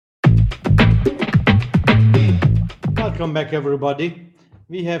Welcome back, everybody.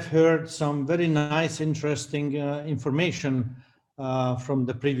 We have heard some very nice, interesting information from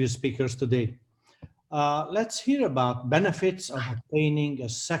the previous speakers today. Let's hear about benefits of obtaining a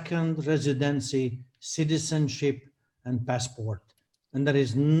second residency, citizenship, and passport. And there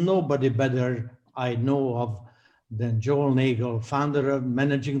is nobody better I know of than Joel Nagel, founder and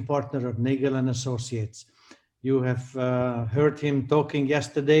managing partner of Nagel and Associates. You have heard him talking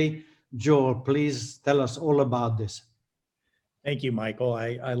yesterday. Joel, please tell us all about this. Thank you, Michael.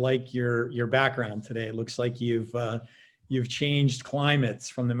 I like your background today. It looks like you've changed climates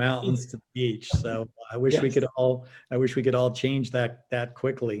from the mountains to the beach. So I wish we could all change that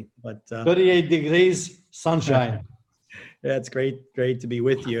quickly. But 38 degrees, sunshine. Yeah, it's great to be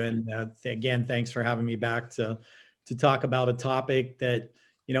with you. And again, thanks for having me back to talk about a topic that,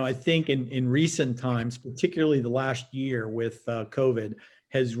 I think in recent times, particularly the last year with COVID,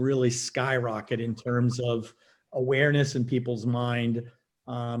 has really skyrocketed in terms of awareness in people's mind.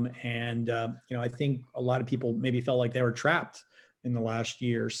 I think a lot of people maybe felt like they were trapped in the last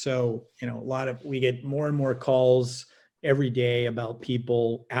year. So, we get more and more calls every day about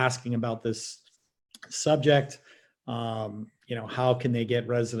people asking about this subject. How can they get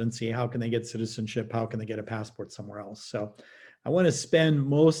residency? How can they get citizenship? How can they get a passport somewhere else? So I want to spend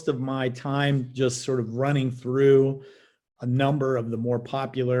most of my time just sort of running through a number of the more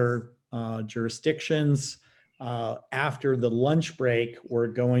popular jurisdictions. After the lunch break, we're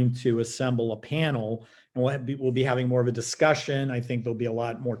going to assemble a panel, and we'll be having more of a discussion. I think there'll be a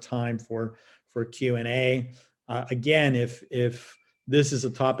lot more time for Q&A. Again, if this is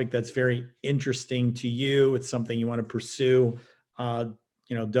a topic that's very interesting to you, it's something you want to pursue,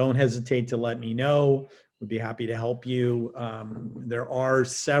 don't hesitate to let me know. We'd be happy to help you. There are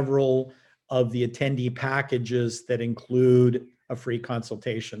several of the attendee packages that include a free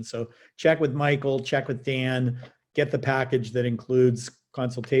consultation. So check with Michael, check with Dan, get the package that includes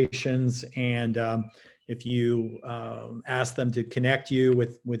consultations. And if you ask them to connect you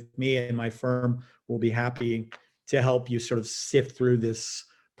with me and my firm, we'll be happy to help you sort of sift through this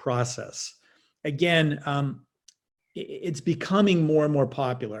process. Again, it's becoming more and more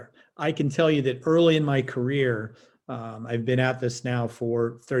popular. I can tell you that early in my career, I've been at this now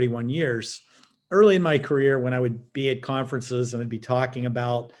for 31 years. Early in my career, when I would be at conferences and I'd be talking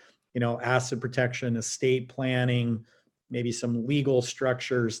about, asset protection, estate planning, maybe some legal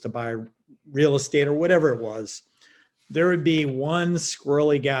structures to buy real estate or whatever it was, there would be one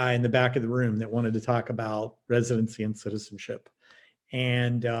squirrely guy in the back of the room that wanted to talk about residency and citizenship.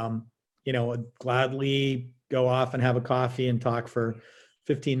 And, I'd gladly go off and have a coffee and talk for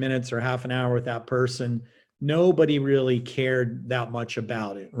 15 minutes or half an hour with that person. Nobody really cared that much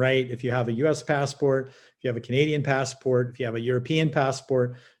about it, right? If you have a US passport, if you have a Canadian passport, if you have a European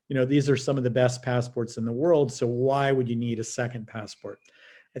passport, these are some of the best passports in the world. So why would you need a second passport?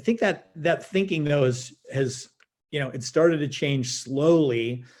 I think that thinking though has it started to change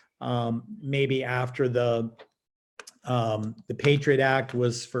slowly, maybe after the Patriot Act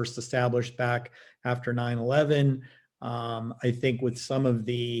was first established back after 9/11. I think with some of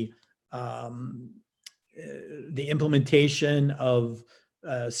the implementation of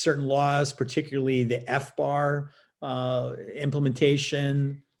certain laws, particularly the FBAR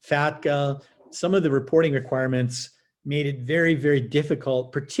implementation, FATCA, some of the reporting requirements made it very, very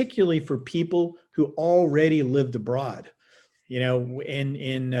difficult, particularly for people who already lived abroad.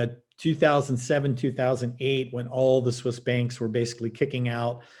 In 2007, 2008, when all the Swiss banks were basically kicking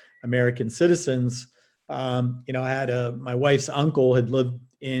out American citizens, I had my wife's uncle had lived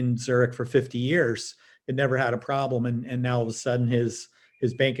in Zurich for 50 years. Had never had a problem, and now all of a sudden his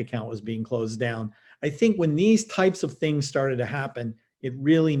bank account was being closed down. I think when these types of things started to happen, it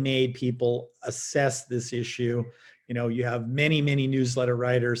really made people assess this issue. You have many newsletter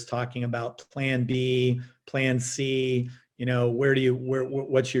writers talking about Plan B, Plan C.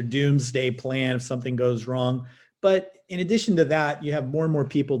 What's your doomsday plan if something goes wrong? But in addition to that, you have more and more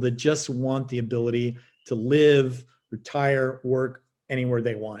people that just want the ability to live, retire, work anywhere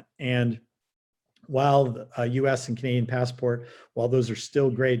they want. And while a US and Canadian passport, while those are still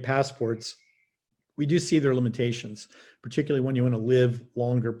great passports, we do see their limitations, particularly when you want to live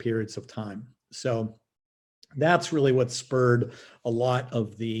longer periods of time. So that's really what spurred a lot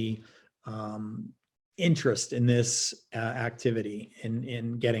of the interest in this activity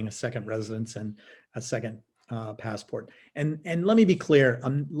in getting a second residence and a second passport. And let me be clear,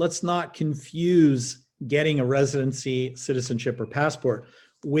 let's not confuse getting a residency, citizenship, or passport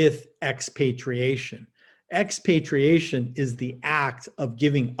with expatriation. Expatriation is the act of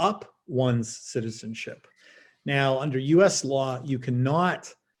giving up one's citizenship. Now, under US law, you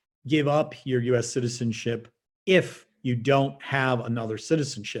cannot give up your US citizenship if you don't have another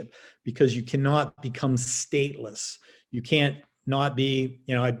citizenship, because you cannot become stateless. You can't not be,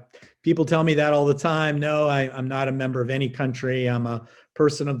 people tell me that all the time. No, I'm not a member of any country. I'm a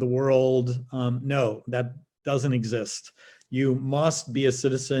person of the world. No, that doesn't exist. You must be a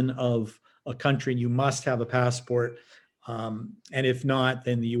citizen of a country. You must have a passport. And if not,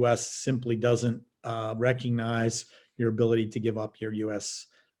 then the US simply doesn't recognize your ability to give up your US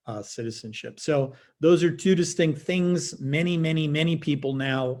citizenship. So those are two distinct things. Many people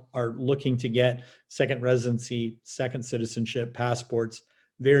now are looking to get second residency, second citizenship passports.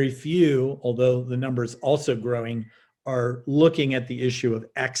 Very few, although the number is also growing, are looking at the issue of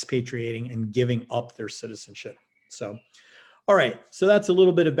expatriating and giving up their citizenship. So, all right, so that's a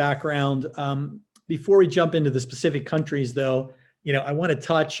little bit of background. Before we jump into the specific countries, though, I want to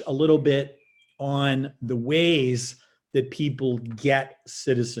touch a little bit on the ways that people get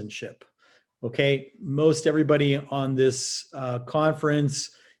citizenship. Okay, most everybody on this conference,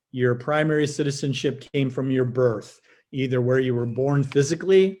 your primary citizenship came from your birth, either where you were born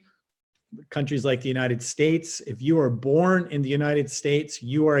physically, countries like the United States. If you are born in the United States,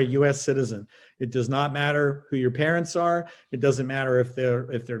 you are a US citizen. It does not matter who your parents are. It doesn't matter if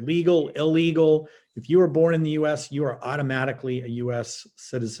they're legal, illegal. If you are born in the US, you are automatically a US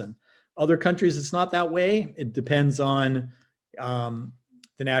citizen. Other countries, it's not that way. It depends on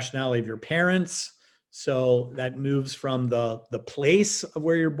the nationality of your parents. So that moves from the place of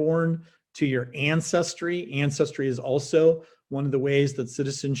where you're born to your ancestry. Ancestry is also one of the ways that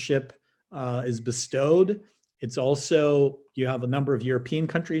citizenship is bestowed. It's also, you have a number of European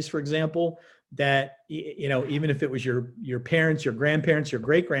countries, for example, that, even if it was your parents, your grandparents, your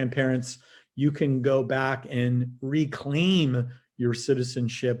great-grandparents, you can go back and reclaim your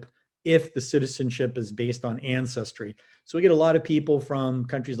citizenship if the citizenship is based on ancestry. So we get a lot of people from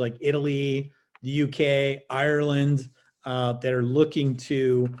countries like Italy, the UK, Ireland, that are looking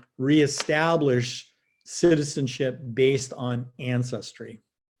to reestablish citizenship based on ancestry.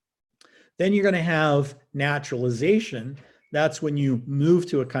 Then you're going to have naturalization. That's when you move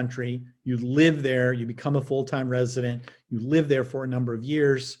to a country, you live there, you become a full-time resident, you live there for a number of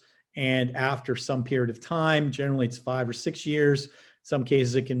years, and after some period of time, generally it's 5 or 6 years, some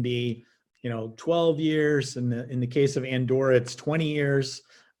cases it can be 12 years. In the case of Andorra, it's 20 years.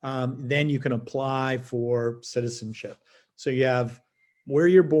 Then you can apply for citizenship. So you have where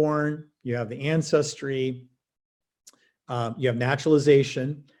you're born, you have the ancestry, you have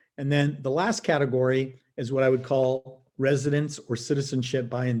naturalization. And then the last category is what I would call residence or citizenship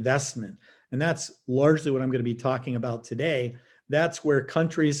by investment. And that's largely what I'm going to be talking about today. That's where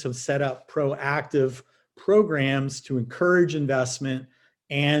countries have set up proactive programs to encourage investment.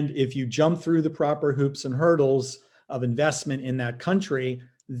 And if you jump through the proper hoops and hurdles of investment in that country,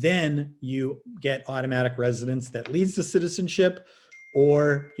 then you get automatic residence that leads to citizenship,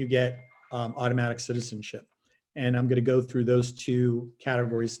 or you get automatic citizenship. And I'm going to go through those two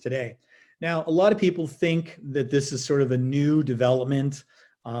categories today. Now, a lot of people think that this is sort of a new development.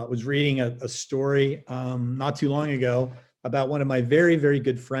 I was reading a story not too long ago about one of my very, very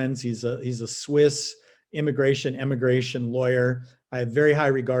good friends. He's a Swiss immigration lawyer. I have very high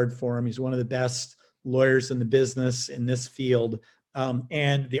regard for him. He's one of the best lawyers in the business in this field.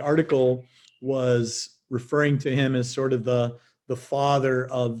 And the article was referring to him as sort of the father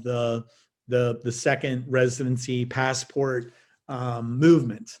of the second residency passport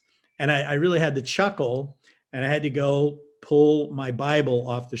movement. And I really had to chuckle, and I had to go pull my Bible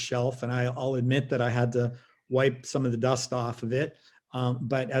off the shelf. And I'll admit that I had to wipe some of the dust off of it.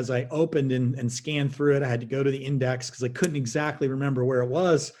 But as I opened and scanned through it, I had to go to the index because I couldn't exactly remember where it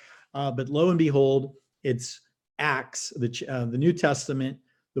was. But lo and behold, it's Acts, the New Testament,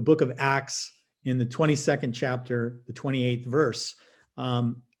 the book of Acts, in the 22nd chapter, the 28th verse.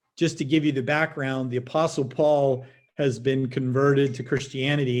 Just to give you the background, the Apostle Paul has been converted to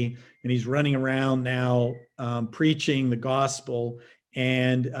Christianity, and he's running around now preaching the gospel.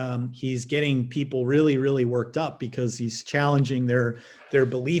 And he's getting people really, really worked up because he's challenging their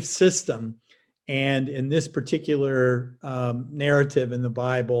belief system. And in this particular narrative in the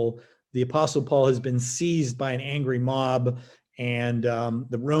Bible, the Apostle Paul has been seized by an angry mob, and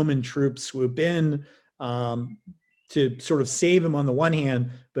the Roman troops swoop in to sort of save him on the one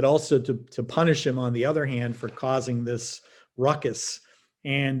hand, but also to punish him on the other hand for causing this ruckus.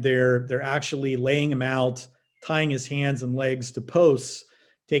 And they're actually laying him out, tying his hands and legs to posts,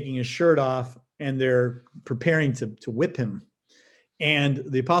 taking his shirt off, and they're preparing to whip him. And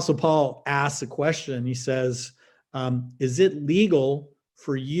the Apostle Paul asks a question. He says, is it legal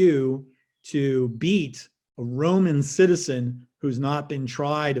for you to beat a Roman citizen who's not been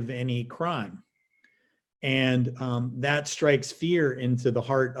tried of any crime? And that strikes fear into the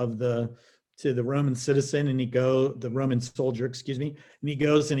heart of the Roman citizen, and the Roman soldier, excuse me, and he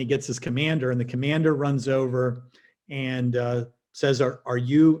goes and he gets his commander, and the commander runs over and says, "Are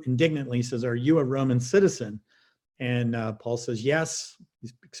you?" indignantly says, "Are you a Roman citizen?" And Paul says, "Yes." He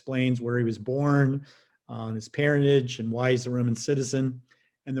explains where he was born, his parentage, and why he's a Roman citizen.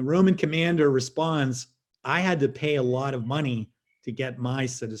 And the Roman commander responds, "I had to pay a lot of money to get my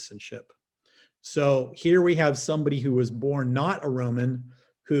citizenship." So here we have somebody who was born not a Roman,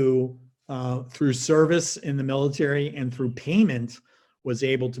 who through service in the military and through payment was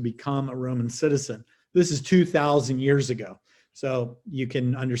able to become a Roman citizen. This is 2,000 years ago. So you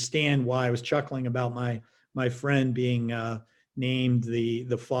can understand why I was chuckling about my friend being named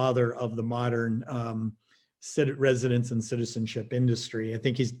the father of the modern residence and citizenship industry. I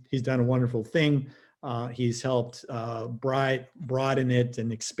think he's done a wonderful thing. He's helped broaden it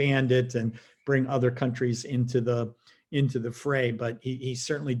and expand it and bring other countries into the fray, but he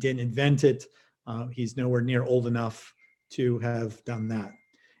certainly didn't invent it. He's nowhere near old enough to have done that.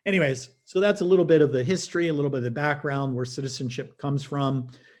 Anyways, so that's a little bit of the history, a little bit of the background where citizenship comes from.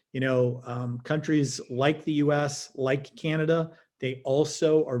 Countries like the US, like Canada, they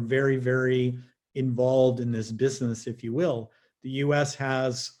also are very, very involved in this business, if you will. The US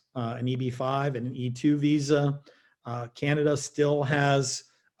has an EB-5 and an E-2 visa. Canada still has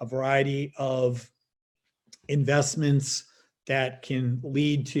a variety of investments that can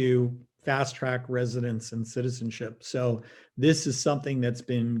lead to fast-track residence and citizenship. So this is something that's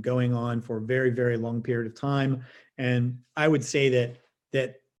been going on for a very, very long period of time. And I would say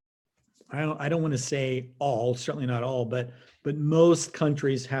that I don't want to say all, certainly not all, but most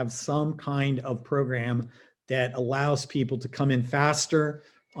countries have some kind of program that allows people to come in faster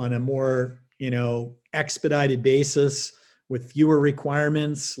on a more, expedited basis with fewer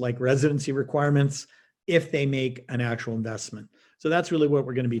requirements, like residency requirements, if they make an actual investment. So that's really what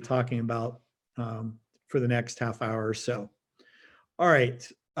we're going to be talking about for the next half hour or so. All right.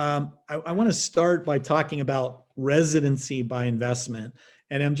 I want to start by talking about residency by investment.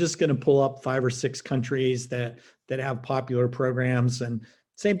 And I'm just going to pull up 5 or 6 countries that have popular programs. And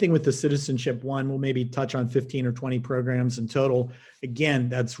same thing with the citizenship one. We'll maybe touch on 15 or 20 programs in total. Again,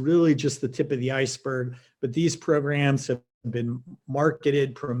 that's really just the tip of the iceberg. But these programs have been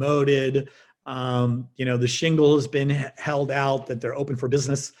marketed, promoted. The shingle has been held out that they're open for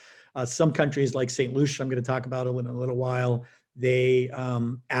business. Some countries like St. Lucia, I'm going to talk about in a little while, they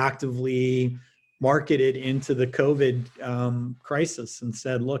actively marketed into the COVID crisis and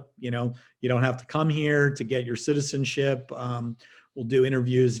said, look, you don't have to come here to get your citizenship. We'll do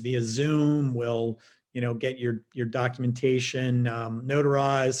interviews via Zoom. We'll, get your documentation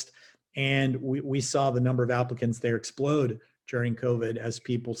notarized. And we saw the number of applicants there explode during COVID as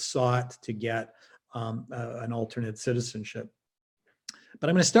people sought to get an alternate citizenship. But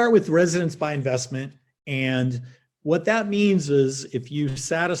I'm going to start with residence by investment. And what that means is if you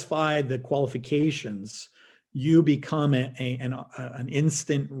satisfy the qualifications, you become an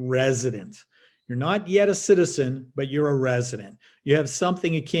instant resident. You're not yet a citizen, but you're a resident. You have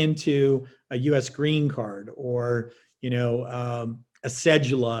something akin to a U.S. green card or, a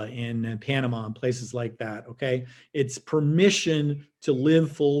cedula in Panama and places like that, okay? It's permission to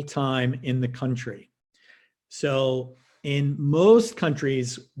live full-time in the country. So in most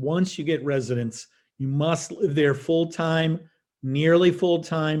countries, once you get residence, you must live there full-time, nearly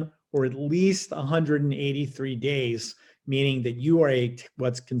full-time, or at least 183 days, meaning that you are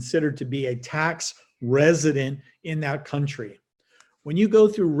what's considered to be a tax resident in that country. When you go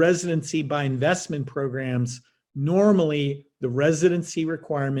through residency by investment programs, normally the residency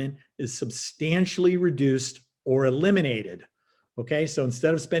requirement is substantially reduced or eliminated. Okay, so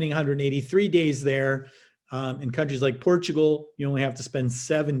instead of spending 183 days there, in countries like Portugal, you only have to spend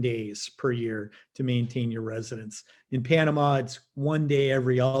 7 days per year to maintain your residence. In Panama, it's 1 day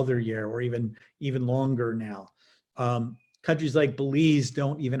every other year, or even longer now. Countries like Belize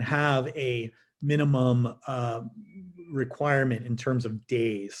don't even have a minimum requirement in terms of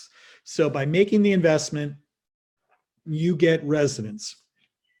days. So by making the investment, you get residence.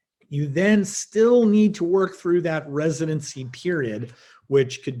 You then still need to work through that residency period,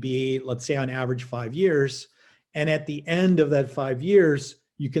 which could be, let's say, on average 5 years. And at the end of that 5 years,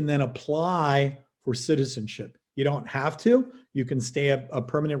 you can then apply for citizenship. You don't have to. You can stay a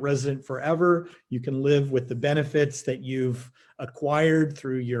permanent resident forever. You can live with the benefits that you've acquired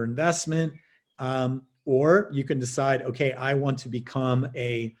through your investment. Or you can decide, okay, I want to become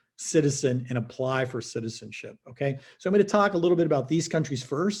a citizen and apply for citizenship, okay? So I'm going to talk a little bit about these countries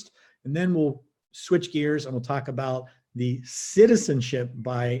first, and then we'll switch gears and we'll talk about the citizenship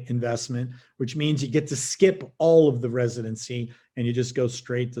by investment, which means you get to skip all of the residency and you just go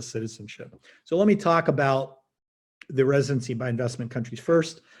straight to citizenship. So let me talk about the residency by investment countries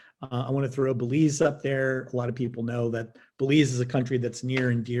first. I want to throw Belize up there. A lot of people know that Belize is a country that's near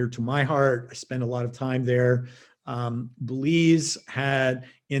and dear to my heart. I spend a lot of time there. Belize had,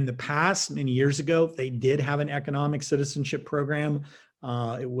 in the past, many years ago, they did have an economic citizenship program.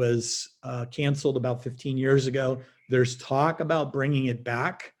 It was canceled about 15 years ago. There's talk about bringing it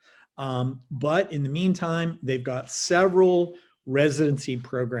back. But in the meantime, they've got several residency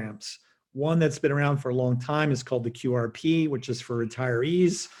programs. One that's been around for a long time is called the QRP, which is for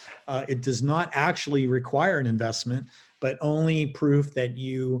retirees. It does not actually require an investment, but only proof that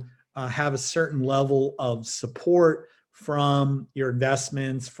you have a certain level of support from your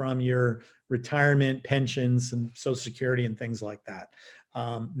investments, from your retirement pensions and Social Security and things like that.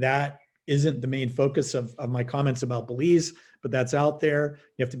 That isn't the main focus of my comments about Belize, but that's out there.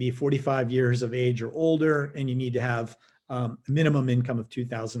 You have to be 45 years of age or older, and you need to have a minimum income of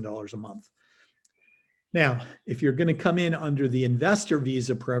 $2,000 a month. Now, if you're going to come in under the investor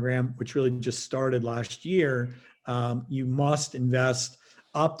visa program, which really just started last year, you must invest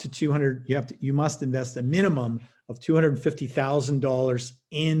up to you must invest a minimum of $250,000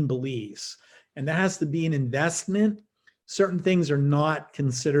 in Belize. And that has to be an investment. Certain things are not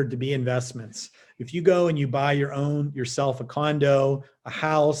considered to be investments. If you go and you buy yourself a condo, a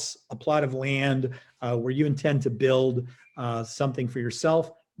house, a plot of land where you intend to build something for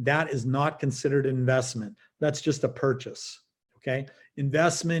yourself, that is not considered an investment. That's just a purchase. Okay.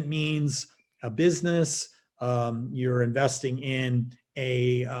 Investment means a business. You're investing in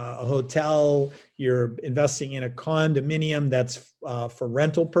a hotel. You're investing in a condominium that's for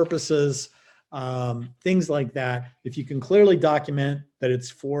rental purposes. Things like that. If you can clearly document that it's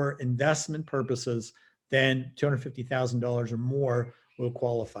for investment purposes, then $250,000 or more will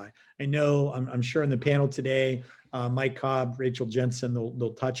qualify. I know, I'm sure in the panel today, Mike Cobb, Rachel Jensen,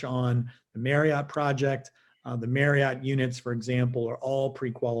 they'll touch on the Marriott project. The Marriott units, for example, are all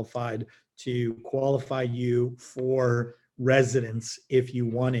pre-qualified to qualify you for residence if you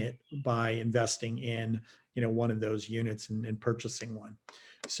want it by investing in, one of those units and purchasing one.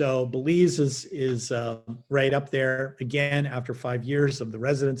 So Belize is right up there. Again, after 5 years of the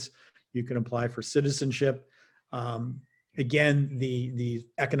residence, you can apply for citizenship. Again, the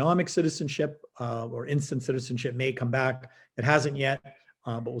economic citizenship or instant citizenship may come back. It hasn't yet,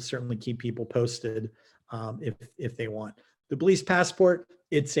 but we'll certainly keep people posted if they want. The Belize passport,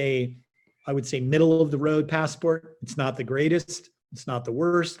 it's I would say, middle of the road passport. It's not the greatest. It's not the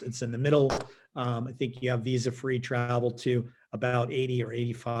worst. It's in the middle. I think you have visa-free travel to about 80 or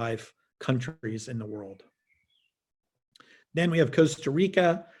 85 countries in the world. Then we have Costa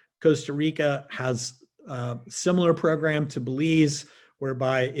Rica. Costa Rica has a similar program to Belize,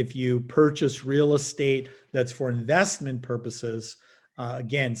 whereby if you purchase real estate that's for investment purposes,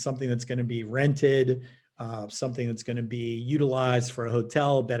 again, something that's going to be rented, something that's going to be utilized for a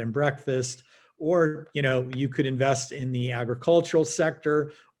hotel, bed and breakfast, or you could invest in the agricultural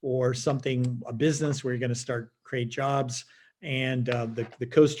sector or a business where you're going to create jobs. And the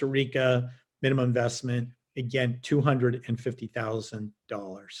Costa Rica minimum investment, again, $250,000.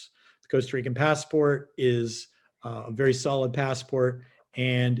 The Costa Rican passport is a very solid passport,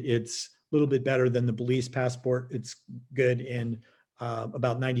 and it's a little bit better than the Belize passport. It's good in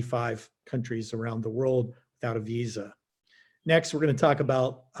about 95 countries around the world without a visa. Next, we're going to talk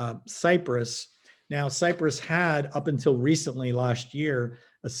about Cyprus. Now, Cyprus had, up until recently last year,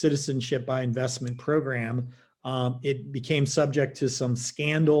 a citizenship by investment program. It became subject to some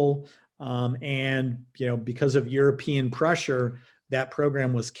scandal, and because of European pressure, that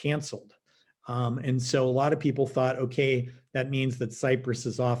program was canceled. And so a lot of people thought, okay, that means that Cyprus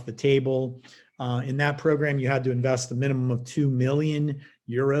is off the table. In that program, you had to invest a minimum of 2 million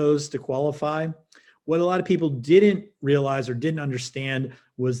euros to qualify. What a lot of people didn't realize or didn't understand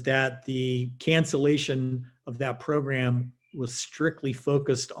was that the cancellation of that program was strictly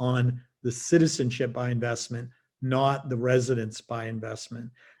focused on the citizenship by investment, not the residence by investment.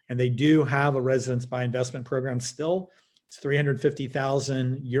 And they do have a residence by investment program still. It's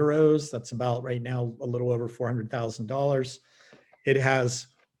 350,000 euros. That's about right now a little over $400,000. It has,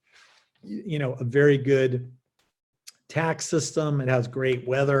 a very good tax system. It has great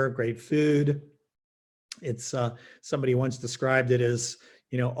weather, great food. It's somebody once described it as,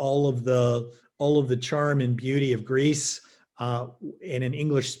 all of the charm and beauty of Greece in an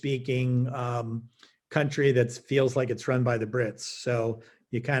English-speaking country that feels like it's run by the Brits. So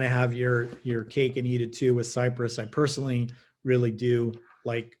you kind of have your cake and eat it too with Cyprus. I personally really do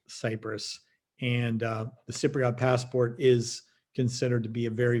like Cyprus. And the Cypriot passport is considered to be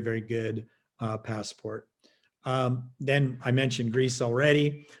a very, very good passport. Then I mentioned Greece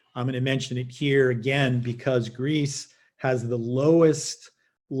already. I'm going to mention it here again because Greece has the lowest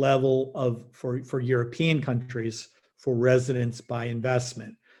level of for European countries for residence by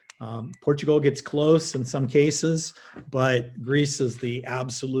investment. Portugal gets close in some cases, but Greece is the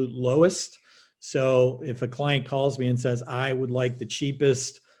absolute lowest. So if a client calls me and says, I would like the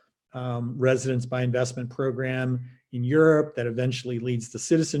cheapest residence by investment program in Europe that eventually leads to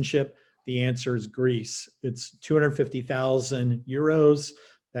citizenship, the answer is Greece. It's 250,000 euros.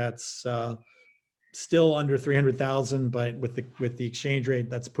 That's still under 300,000, but with the exchange rate,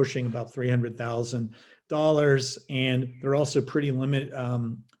 that's pushing about $300,000. And they're also pretty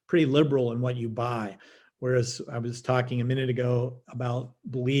liberal in what you buy. Whereas I was talking a minute ago about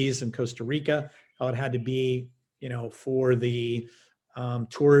Belize and Costa Rica, how it had to be, for the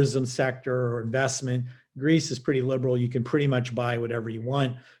tourism sector or investment. Greece is pretty liberal. You can pretty much buy whatever you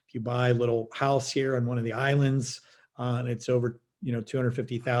want. If you buy a little house here on one of the islands, and it's over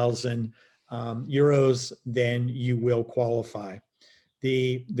 250,000 euros, then you will qualify.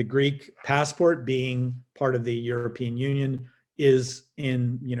 The Greek passport, being part of the European Union, is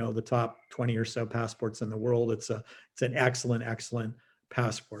in the top 20 or so passports in the world. It's an excellent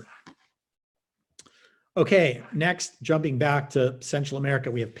passport. Okay, next, jumping back to Central America,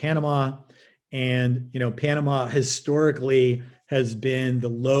 we have Panama. And Panama historically has been the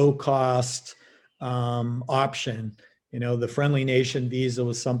low cost option. The friendly nation visa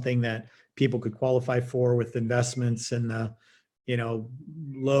was something that people could qualify for with investments in the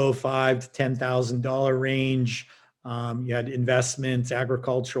low $5,000 to $10,000 range. You had investments,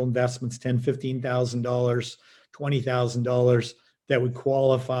 agricultural investments, $10,000, $15,000, $20,000 that would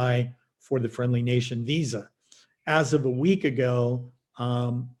qualify for the friendly nation visa. As of a week ago,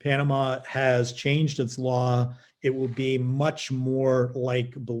 Panama has changed its law. It will be much more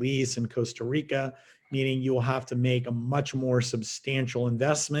like Belize and Costa Rica, meaning you will have to make a much more substantial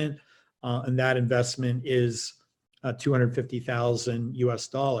investment, and that investment is $250,000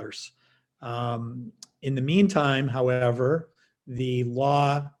 US. In the meantime, however, the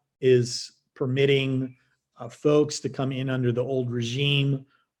law is permitting folks to come in under the old regime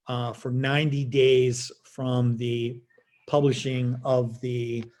for 90 days from the publishing of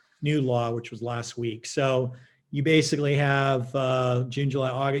the new law, which was last week. So you basically have June, July,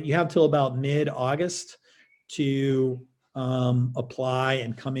 August. You have till about mid-August to apply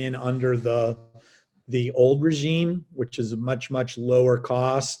and come in under the old regime, which is a much, much lower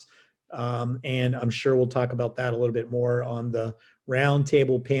cost. And I'm sure we'll talk about that a little bit more on the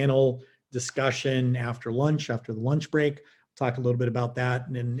roundtable panel discussion after lunch, after the lunch break. Talk a little bit about that.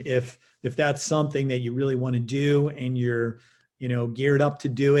 And if that's something that you really want to do and you're geared up to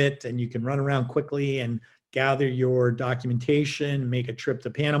do it and you can run around quickly and gather your documentation, make a trip to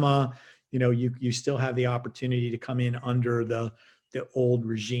Panama, you still have the opportunity to come in under the old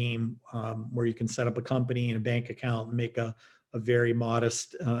regime, where you can set up a company and a bank account and make a very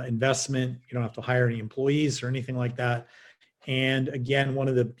modest investment. You don't have to hire any employees or anything like that. And again, one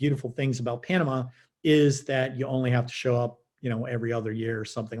of the beautiful things about Panama is that you only have to show up every other year or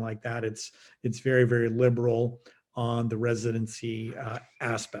something like that. It's very, very liberal on the residency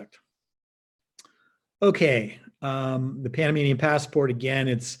aspect. Okay, the Panamanian passport, again,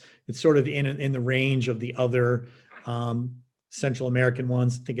 it's sort of in the range of the other Central American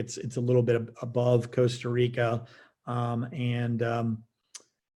ones. I think it's a little bit above Costa Rica, and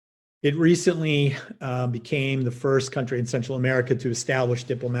it recently became the first country in Central America to establish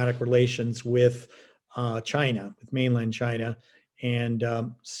diplomatic relations with China, with mainland China. And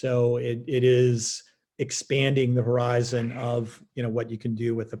so it is expanding the horizon of what you can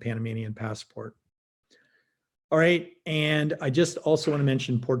do with the Panamanian passport. All right, and I just also want to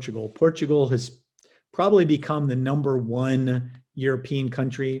mention Portugal. Portugal has probably become the #1 European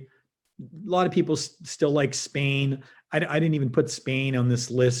country. A lot of people still like Spain. I didn't even put Spain on this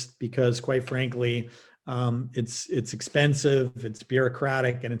list because, quite frankly, it's expensive, it's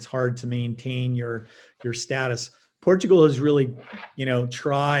bureaucratic, and it's hard to maintain your status. Portugal has really,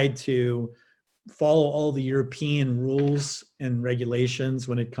 tried to follow all the European rules and regulations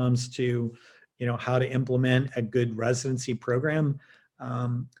when it comes to, how to implement a good residency program.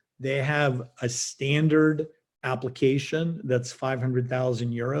 They have a standard application that's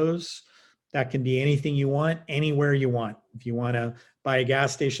 500,000 euros. That can be anything you want, anywhere you want. If you want to buy a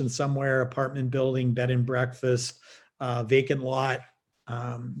gas station somewhere, apartment building, bed and breakfast, vacant lot,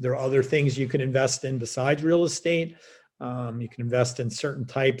 there are other things you can invest in besides real estate. You can invest in certain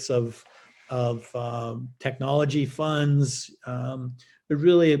types of technology funds. There's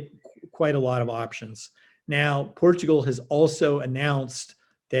really quite a lot of options. Now, Portugal has also announced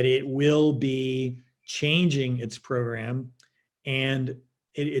that it will be changing its program, and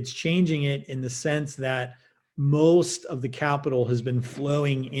it's changing it in the sense that most of the capital has been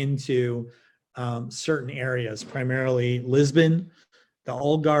flowing into certain areas, primarily Lisbon, the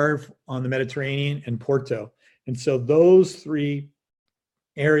Algarve on the Mediterranean, and Porto. And so those three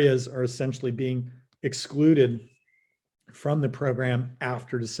areas are essentially being excluded from the program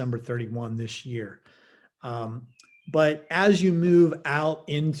after December 31 this year. But as you move out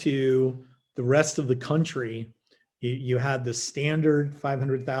into the rest of the country, you had the standard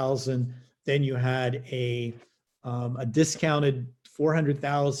 500,000, then you had a discounted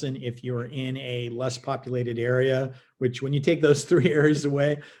 400,000 if you're in a less populated area, which when you take those three areas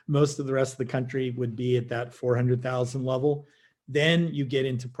away, most of the rest of the country would be at that 400,000 level. Then you get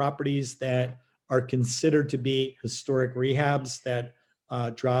into properties that are considered to be historic rehabs that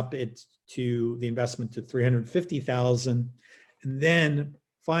drop it to the investment to 350,000. And then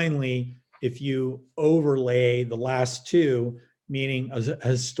finally, if you overlay the last two, meaning a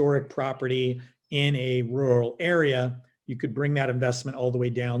historic property in a rural area, you could bring that investment all the way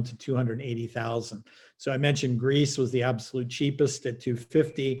down to 280,000. So I mentioned Greece was the absolute cheapest at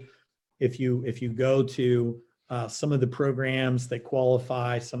 250. If you go to some of the programs that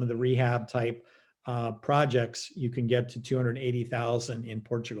qualify, some of the rehab type projects, you can get to 280,000 in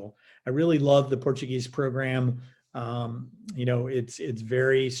Portugal. I really love the Portuguese program. It's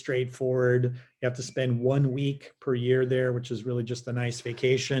very straightforward. You have to spend 1 week per year there, which is really just a nice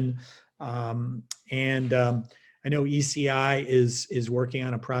vacation. I know ECI is working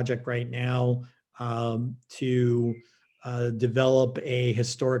on a project right now to develop a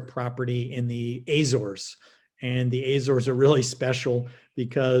historic property in the Azores. And the Azores are really special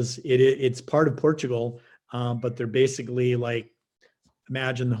because it's part of Portugal, but they're basically like,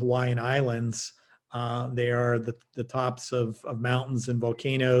 imagine the Hawaiian Islands. They are the tops of mountains and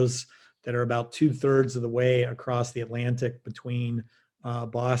volcanoes that are about 2/3 of the way across the Atlantic between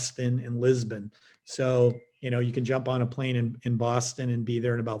Boston and Lisbon. So, you can jump on a plane in Boston and be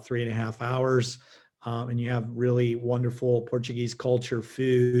there in about 3.5 hours. And you have really wonderful Portuguese culture,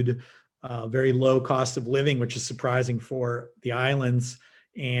 food, very low cost of living, which is surprising for the islands.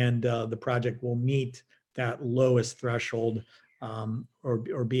 And the project will meet that lowest threshold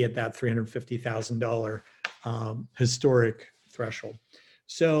or be at that $350,000 historic threshold.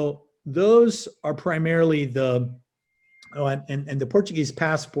 So those are primarily the Portuguese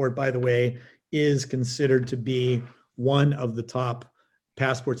passport, by the way, is considered to be one of the top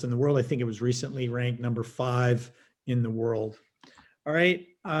passports in the world. I think it was recently ranked number 5 in the world. All right.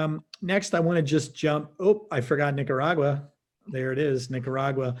 Next, I want to just jump. Oh, I forgot Nicaragua. There it is,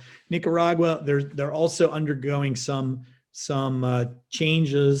 Nicaragua. Nicaragua, they're also undergoing some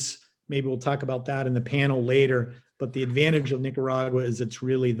changes. Maybe we'll talk about that in the panel later. But the advantage of Nicaragua is it's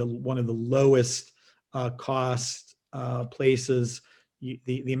really one of the lowest cost places.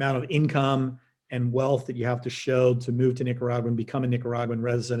 The amount of income and wealth that you have to show to move to Nicaragua and become a Nicaraguan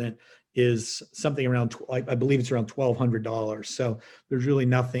resident is something around, I believe it's around $1,200. So there's really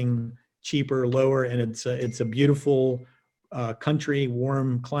nothing cheaper, lower, and it's a beautiful country,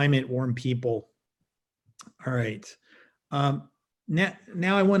 warm climate, warm people. All right.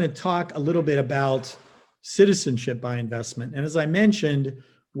 Now I want to talk a little bit about citizenship by investment. And as I mentioned,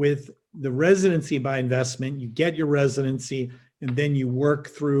 with the residency by investment, you get your residency and then you work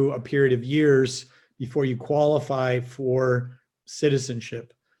through a period of years before you qualify for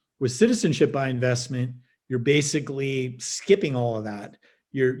citizenship. With citizenship by investment, you're basically skipping all of that.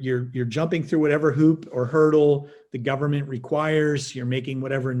 You're jumping through whatever hoop or hurdle the government requires. You're making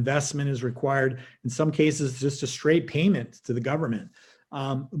whatever investment is required. In some cases, just a straight payment to the government.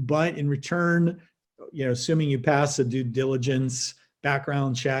 But in return, assuming you pass a due diligence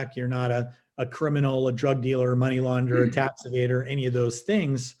background check, you're not a criminal, a drug dealer, a money launderer, a tax evader, any of those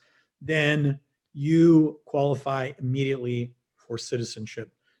things, then you qualify immediately for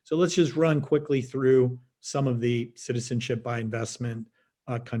citizenship. So let's just run quickly through some of the citizenship by investment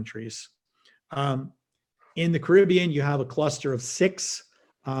countries. In the Caribbean, you have a cluster of 6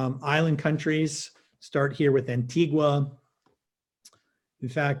 island countries. Start here with Antigua. In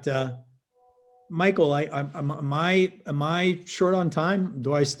fact, Michael, am I short on time?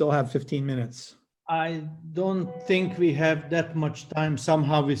 Do I still have 15 minutes? I don't think we have that much time.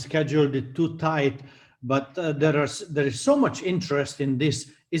 Somehow we scheduled it too tight, but there is so much interest in this.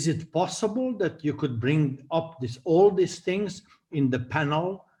 Is it possible that you could bring up all these things in the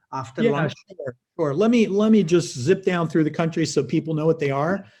panel after lunch? Sure. Let me just zip down through the countries so people know what they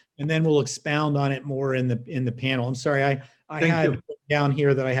are, and then we'll expound on it more in the panel. I'm sorry, I Thank had you. down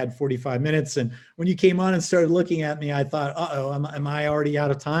here that I had 45 minutes. And when you came on and started looking at me, I thought, uh-oh, am I already out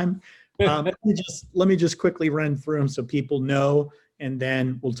of time? Let me just quickly run through them so people know, and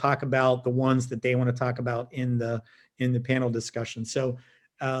then we'll talk about the ones that they want to talk about in the panel discussion. So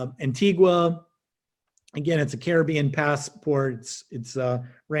Antigua, again, it's a Caribbean passport. It's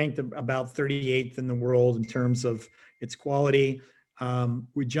ranked about 38th in the world in terms of its quality.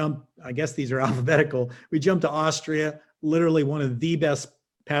 We jump, I guess these are alphabetical. We jump to Austria, literally one of the best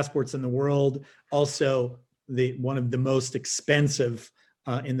passports in the world. Also, one of the most expensive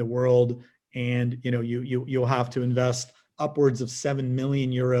in the world. And you'll have to invest upwards of 7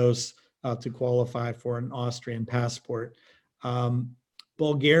 million euros to qualify for an Austrian passport.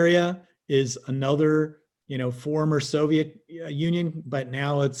 Bulgaria is another former Soviet Union, but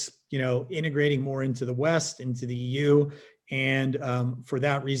now it's integrating more into the West, into the EU. And for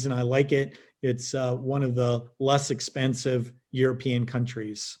that reason, I like it. It's one of the less expensive European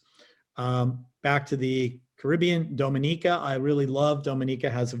countries. Back to the Caribbean, Dominica, I really love. Dominica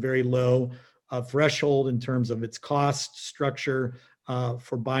has a very low threshold in terms of its cost structure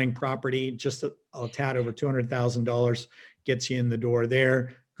for buying property. Just a tad over $200,000 gets you in the door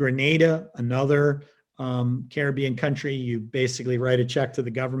there. Grenada, another Caribbean country, you basically write a check to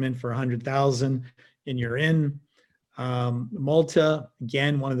the government for $100,000 and you're in. Malta,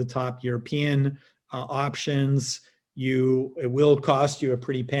 again, one of the top European options. It will cost you a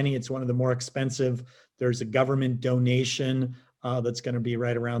pretty penny. It's one of the more expensive. There's a government donation that's going to be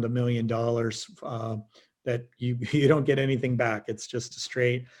right around $1 million that you don't get anything back. It's just a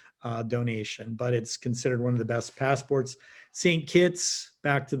straight donation, but it's considered one of the best passports. St. Kitts,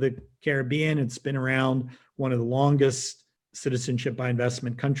 back to the Caribbean, it's been around, one of the longest citizenship by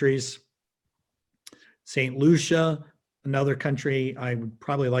investment countries. St. Lucia, another country, I would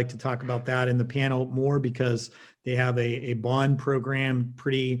probably like to talk about that in the panel more because they have a bond program,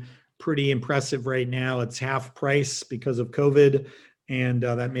 pretty impressive right now. It's half price because of COVID, and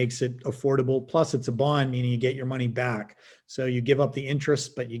that makes it affordable. Plus, it's a bond, meaning you get your money back. So you give up the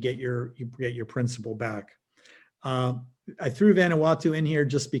interest, but you get your principal back. I threw Vanuatu in here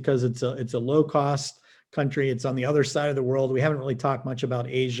just because it's a low cost country. It's on the other side of the world. We haven't really talked much about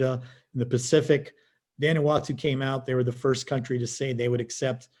Asia and the Pacific. Vanuatu came out. They were the first country to say they would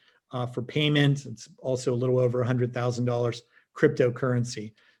accept for payment. It's also a little over $100,000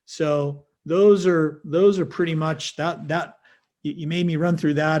 cryptocurrency. So those are pretty much that. You made me run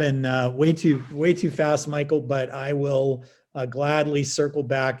through that and way too fast, Michael. But I will gladly circle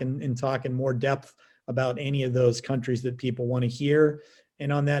back and talk in more depth about any of those countries that people want to hear.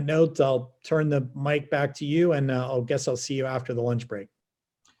 And on that note, I'll turn the mic back to you, and I'll see you after the lunch break.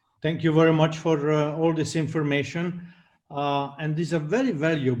 Thank you very much for all this information. And these are very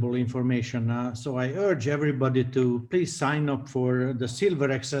valuable information. So I urge everybody to please sign up for the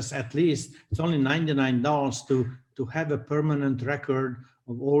Silver Access. At least it's only $99 to have a permanent record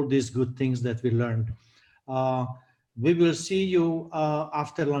of all these good things that we learned. We will see you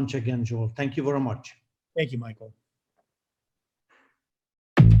after lunch again, Joel. Thank you very much. Thank you, Michael.